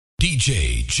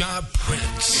DJ Jah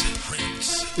Prince.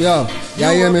 Yo, you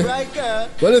hear me?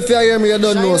 Well, if you hear me, you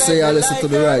don't know, so you listen to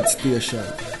the right station.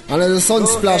 And it's a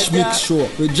Sunsplash Mix Show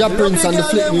with Jah Prince and the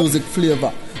Flip Music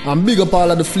Flavor. And big up all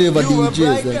of the flavor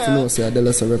DJs, then to know, so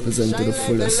you represent to the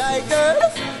fullest.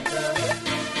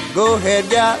 Go ahead,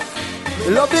 girl.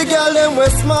 Love the girl, them we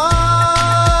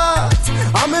smart.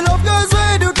 And me love girls we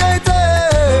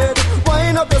educated.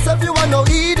 Wind up yourself, you want no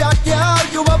idiot, girl.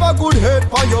 You have a good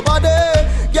head on your body.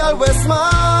 Girl, we smart.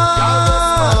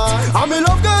 And me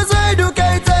love girls we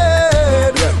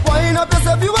educated. Wind up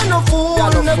yourself, you want no fool.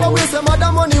 Never waste your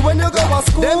mother money when you go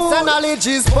to school. Them say knowledge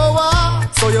is power.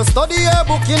 So you study your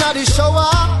book in the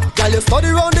shower. Girl, you study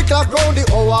round the clock, round the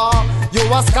hour. You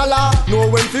a scholar, know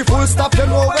when fi full stop, you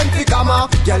know when fi comma.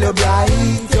 Girl, you bright,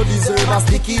 you deserve a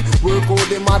sticky. Work out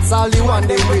the maths, all you want,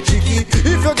 them way tricky. If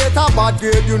you get a bad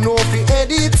grade, you know fi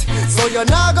edit. So you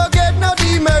not go get no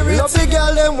demerit. Love the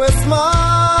girl, them we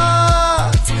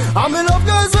smart. And me love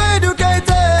girls we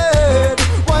educated.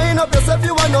 Wind up yourself,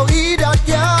 you want no idiot,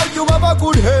 girl. You have a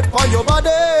good head on your body.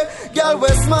 Girl, we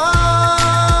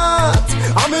smart.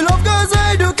 And me love girls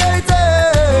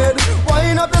educated.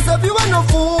 Wind up yourself, you ain't no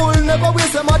fool. Never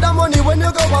waste your mother money when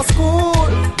you go to school.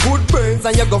 Good brains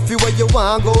and you go feel where you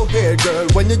want go head, girl.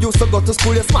 When you used to go to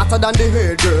school, you're smarter than the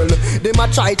head, girl. They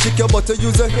might try trick you, but you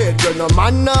use your head, girl. No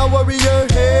man now worry your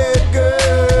head,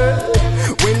 girl.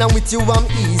 When I'm with you, I'm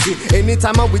easy.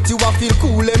 Anytime I'm with you, I feel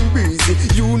cool and breezy.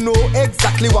 You know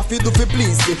exactly what you do for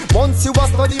please me. Once you was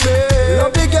study me,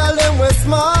 love the girl, them we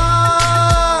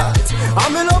smart.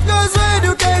 I'm in love girls we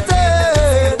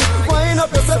educated. Wind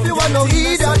up yourself, you want no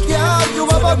idiot, girl. You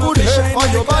have a good head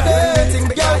on your body.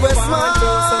 Girl, we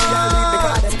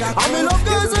smart. I'm in love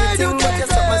girls we educated.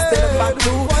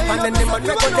 And then them on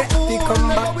record they come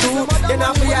back to. You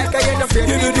know feel like you're not afraid.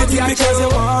 You do the thing because you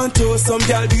want to. Some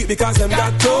girl do it because them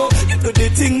got to. You do the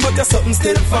thing but there's something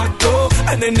still fat to.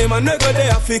 And then them on record they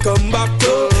have to come back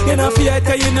to. You know feel like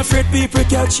you're not afraid people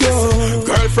catch you.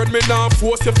 Girlfriend, me not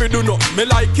force you fi do nothing. Me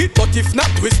like it, but if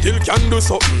not, we still can do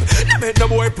something. They make the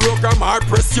boy program or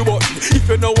press you button. If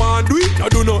you no want do it, no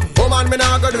do nothing. Oh man, me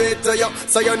not go do it to you,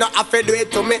 so you not have to do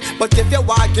it to me. But if you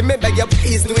want, give me beg you,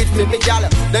 please do it for me, girl.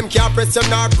 Them can't press you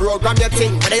nor program your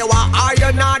thing. Whether you want or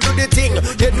you not do the thing,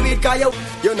 you do it 'cause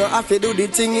you not have to do the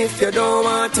thing if you don't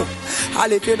want to.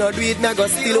 All if you not do it, me go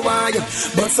still want you.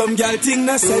 But some girl think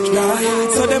not set right,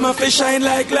 so them have to shine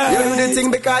like light. You do the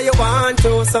thing because you want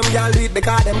to. Some girl do it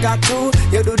because them got to.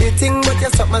 You do the thing but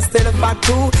you're something still fat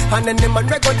too. And then them on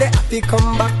record they have to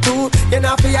come back to. You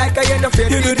not feel like you're not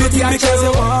afraid. You do the thing because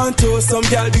you want to. Some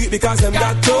girl do it because them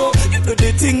got to. You do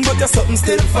the thing but you're something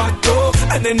still fat too.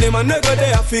 And then them on record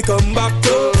they have to come back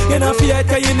to. You not feel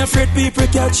like you're not afraid people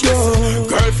catch you.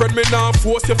 Girlfriend, me not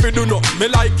force you fi do nothing. Me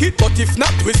like it, but if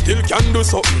not, we still can do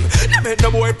something. They make the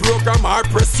boy program or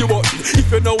press you button.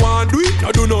 If you no want do it,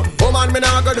 no do nothing. Oh man, me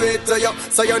not go do it to you,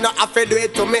 so you not have to do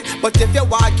it to me. But if you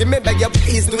want, give me beg you,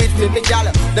 please do it for me,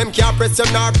 girl. Them can't press you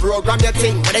nor program your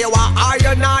thing. Whether you want or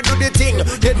you not do the thing,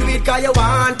 you do it 'cause you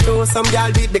want to. Some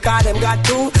girl do it because them got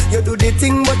to. You do the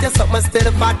thing, but you're something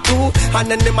still fat too. And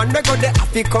then the man they go, they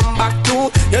have to come back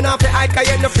to. You not feel like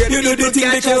you're not afraid. You do the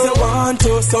thing because you want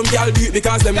to. Some girl do it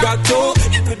because them got to.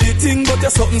 You do the thing but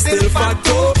you're something still fat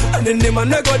too. And then them man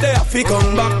they go there have to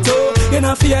come back to. You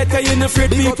not fear like you not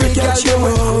afraid people catch you.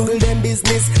 Google them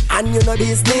business and you know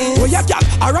business. Oh yeah, girl,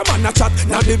 or a man a chat,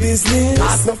 not the business.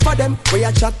 Ask not for them, we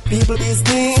a chat people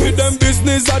business. With them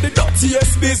business are the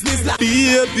dirtiest business.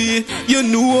 Baby, you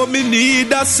know me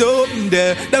need a something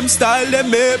there. Them style they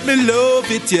make me love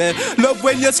it, yeah. Love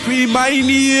when you scream my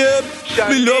name.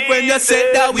 Me love when you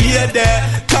say that we are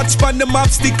there. Touch on the map,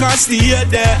 stick and stay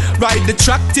there. Ride the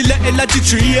track till the energy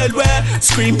trail where.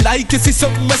 Scream like you see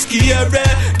something scary.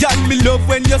 Girl, me love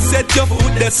when you set your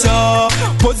foot there, so.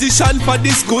 Position for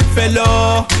this good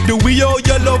fellow. The way how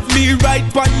you love me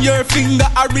right on your finger.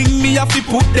 I ring me if you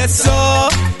put there, so.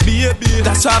 Baby,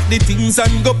 dash off the things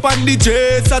and go on the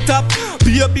dress at top.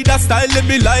 Baby, that style let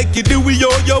me like it. The way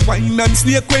how you whine and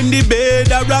snake when the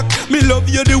bed a rock. Me love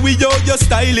you the way how you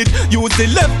style it. Use the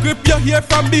left grip your hair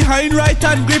from behind, right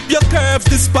hand grip your curves.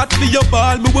 The spot for your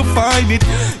ball, me will find it.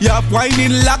 You have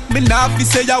whining lock me now if you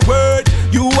say a word.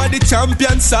 You are the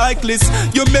champion cyclist.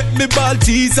 You make me ball,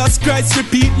 Jesus Christ.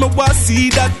 Repeat me, want see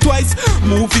that twice.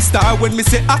 Movie star when me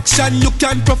say action, you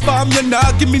can perform. You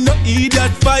nah give me no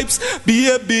idiot vibes.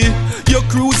 Baby, you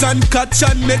cruise and catch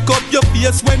and make up your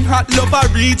face when hot lover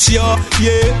reach you.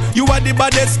 Yeah, you are the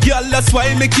baddest girl, that's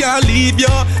why me can't leave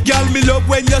you. Girl, me love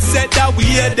when you said that we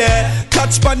are there.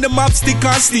 catch pan the map stick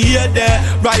and stay there.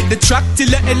 Ride the track till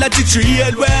the energy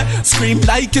trail where scream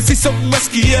like you see something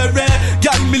scary.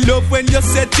 Girl, me love when you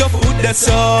set your foot there,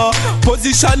 so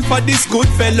position for this good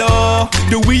fellow.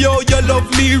 The way how you love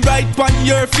me right on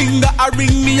your finger, I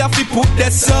ring me off you put there,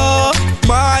 so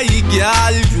my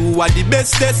girl, you are the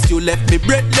bestest. You left me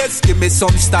breathless. Give me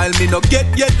some style me no get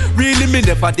yet. Really me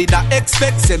never did I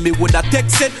expect. Say me woulda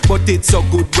text it, but it's so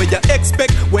good when you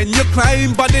expect. When you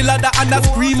climb on the ladder and I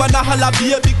scream and I holla,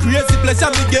 baby, crazy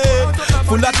pleasure me get.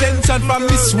 Full attention from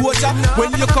Miss Water.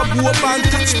 When you come over and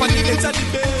catch on the edge of the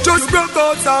bed. Just broke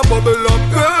out and bubble up,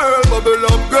 girl, bubble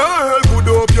up, girl. Good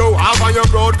up your half and your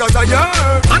crowd, cause I hear.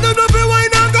 And I know if you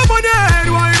wine and go on the head,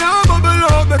 wine and bubble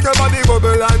up, make your body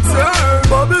bubble and turn.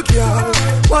 Bubble girl,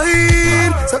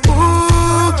 wine, say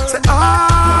ooh, say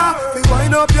ah. You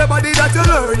wind up your body that you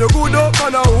learn. You good up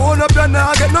and I hold up your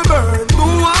now get no burn. Go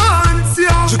on, see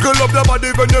ya. Jiggle up your body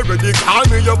when you're ready. Call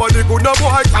me, your body good now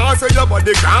boy, can't say your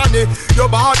body granny. Your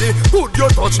body good, you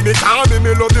touch me, call me.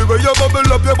 Me love the way you bubble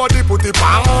up your body, put it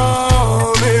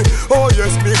on me. Oh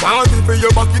yes, me want it for you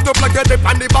back it up like a dip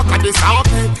on the back of the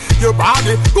socket. Your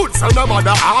body good, son of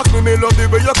mother ask me. Me love the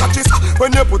way you catch it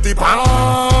when you put it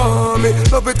on me.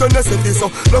 Love it when you set it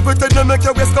so. Love it when you make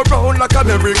your waist go round like a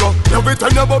merry-go. Love it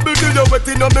when you bubble till you wet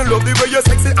enough. Me love the way you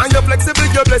sexy and you flexible.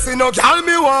 You're blessing up. Girl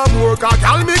me want more, cause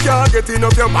girl me can't get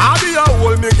enough. Your body a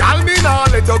hold me, girl me nah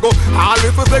let you go. All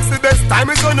if you flex the best time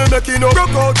is when you make it up.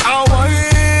 Broke out and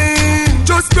wine.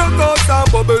 Just broke out and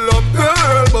bubble up,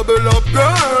 girl, bubble up,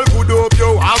 girl. Good up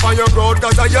your half and your crowd,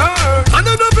 cause I hear. And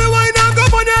I know if you wine and go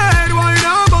on your head, wine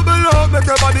and bubble up, make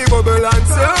your body bubble and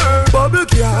turn. Bubble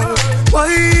girl,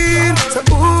 wine, say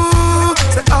ooh,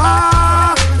 say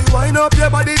ah. Wind up your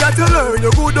body that you learn.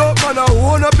 You good up and I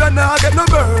hold up your now get no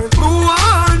burn. Who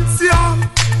wants ya?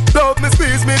 Love me,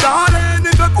 squeeze me, darling.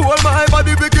 If you cool my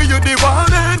body, because you the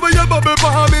one end. When you bubble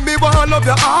for me wanna love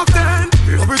you often.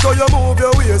 Love it how you move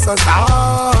your waist and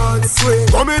start swing.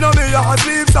 Come in on me, your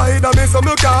sleep side of me, so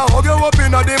me can hug you up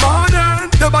in the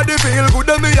morning. Your body feel good,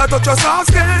 and me I touch your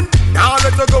soft skin. Now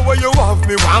let you go where you have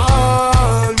me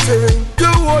wanting.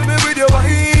 You hold me with your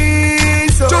wine,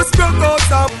 so just broke out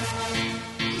some.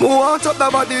 Want up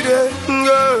that body there,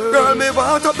 girl. Girl, me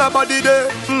want up that body there,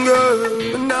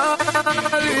 girl. Nah,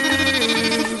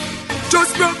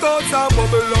 just broke out and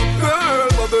bubble up, girl,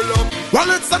 bubble up.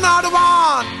 Well, it's another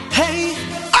one. Hey,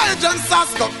 Agent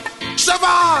Sasko,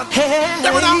 Siobhan. hey,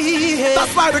 Hear me now? hey.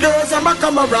 That's why the girls them a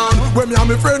come around. When me and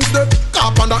my friends step,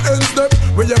 cop on the end step.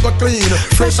 We ever clean,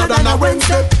 fresher than a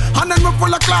Wednesday. And then we full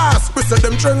of class. We say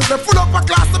them trends, they full up a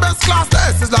class, the best class. The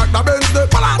S is like the Benz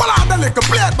step. Well on the liquor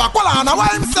plate back, well on a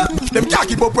wine step. Them can't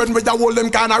keep up when we a hold them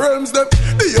kind of realms step.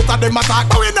 The youth of them attack,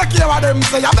 but we not care what them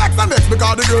say. I vex and vex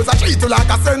because the girls are treat you like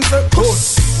a sensei.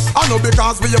 I know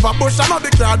because we ever push, I know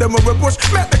the car them we push.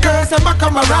 Make the girls them a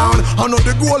come around. I know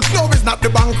the goal, no it's not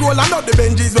the bankroll. I know the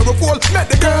Benjis we fall.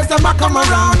 Make the girls them a come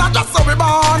around. I just so we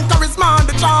born, charisma and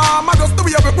the charm. I just do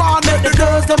we every one. Make the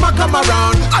girls them a come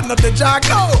around. I know the jack,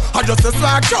 no, I just a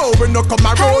swag show. We no come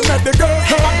around. Make the girls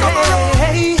them a come around.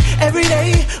 Hey, every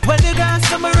day when the girls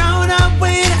come around, I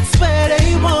wait. That's where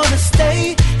they wanna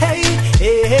stay. Hey,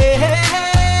 hey, hey,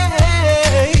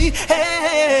 hey, hey,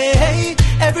 hey, hey.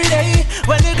 Every day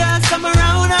when the girls come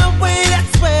around our way,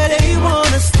 that's where they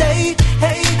wanna stay.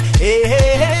 Hey, hey,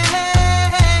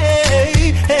 hey,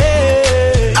 hey,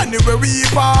 hey. Anywhere we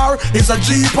par, it's a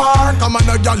G-par. Come on,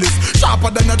 a gal is sharper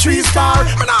than a 3-star.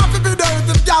 Man, I have to be there with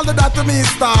the gal that to me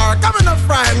star. Come in a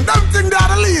friend, them think they're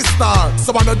the least star.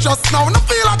 So I just now, no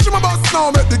feel like you my boss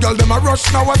now. Make the girl them a rush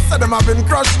now, I said them have been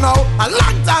crushed now. A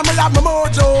long time I have my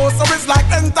mojo, so it's like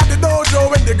enter the dojo.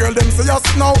 When the girl them say us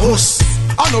now,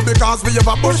 I know because we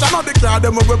ever push, I know the car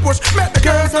them we push. Make the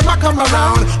girls them a come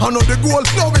around. I know the goal,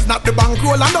 no it's not the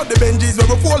bankroll. I know the Benjis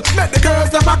we fall. Make the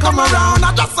girls them a come around.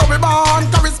 I just so we born,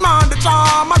 charisma and the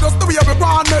charm. I just do every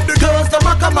one. Make the girls them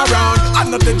a come around. I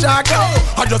know the jack,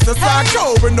 I just a side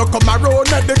show. We no come around.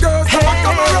 Make the girls them a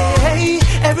come around. Hey,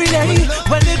 every day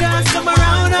when the girls come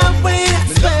around our way,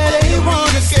 that's where they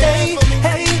wanna stay.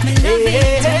 Hey, hey,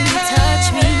 hey, hey.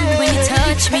 Touch me when you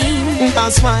touch me.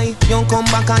 That's why you come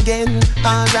back again.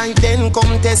 Alright then,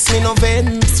 come test me no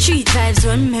vein. Street vibes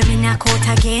run, me knock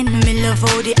out again. Me love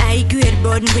how the high grade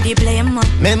burden with the blame.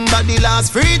 Remember the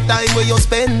last free time where you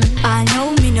spend. I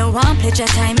know me no want pleasure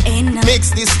time in. Mix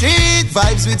the street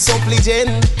vibes with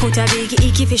supplicant. Put a big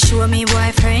icky for show me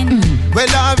boyfriend. Well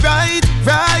alright,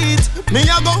 right. Me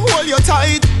a go hold you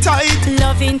tight. tight.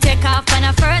 Loving take off on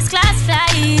a first class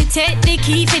flight. Take the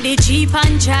key for the Jeep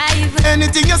and drive.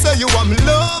 Anything you say you want me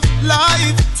love,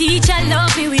 life. Teacher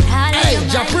love me with all of Hey, your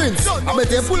Ja mind. Prince, I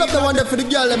bet you pull up the one there for the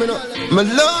girl, let me know. Me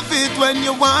love it when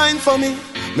you whine for me.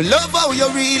 Me love how you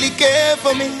really care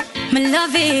for me. Me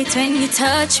love it when you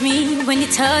touch me, when you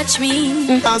touch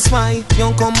me. That's why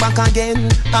you come back again.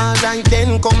 Alright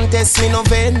then, come test me no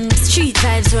ven. Street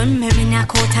vibes run me, we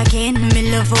knock out again.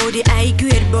 Me love how the high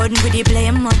grade burden with the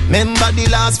blame. Remember the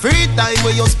last free time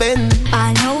where you spend.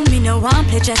 I know me no one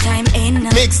pleasure time in.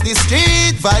 Mix the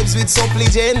street vibes with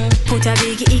supplicant. Put a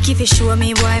big icky fi show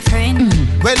me boyfriend.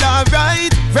 Well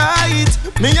alright, right.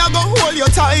 Me a go hold you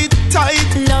tight,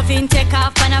 tight. Loving take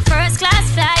off on a first class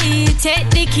flight. Take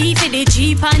the key for the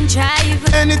Jeep and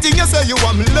drive. Anything you say you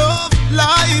want me love,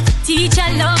 life. Teacher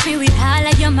love me with all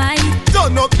of your might.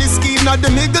 Turn up the scheme at the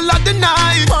middle of the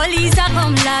night. Police a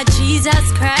come, Lord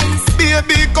Jesus Christ.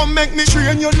 Baby, come make me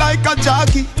train you like a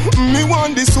jockey. Me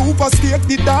want the super skate,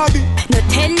 the derby. No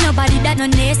tell nobody that no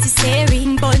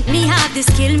necessary. But me have the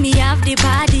skill, me have the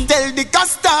body. Tell the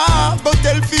Costa, but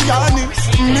tell Fiani.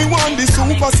 Me want the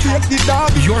super skate, the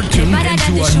derby. You're tuned Better than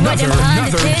into the show them on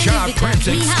another the Ja television. Prince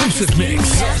We have exclusive the mix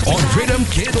skill. on Rhythm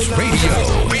Kids Radio.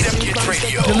 Rhythm Kids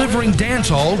Radio. Delivering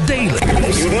dancehall daily.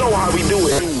 You know how we do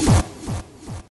it.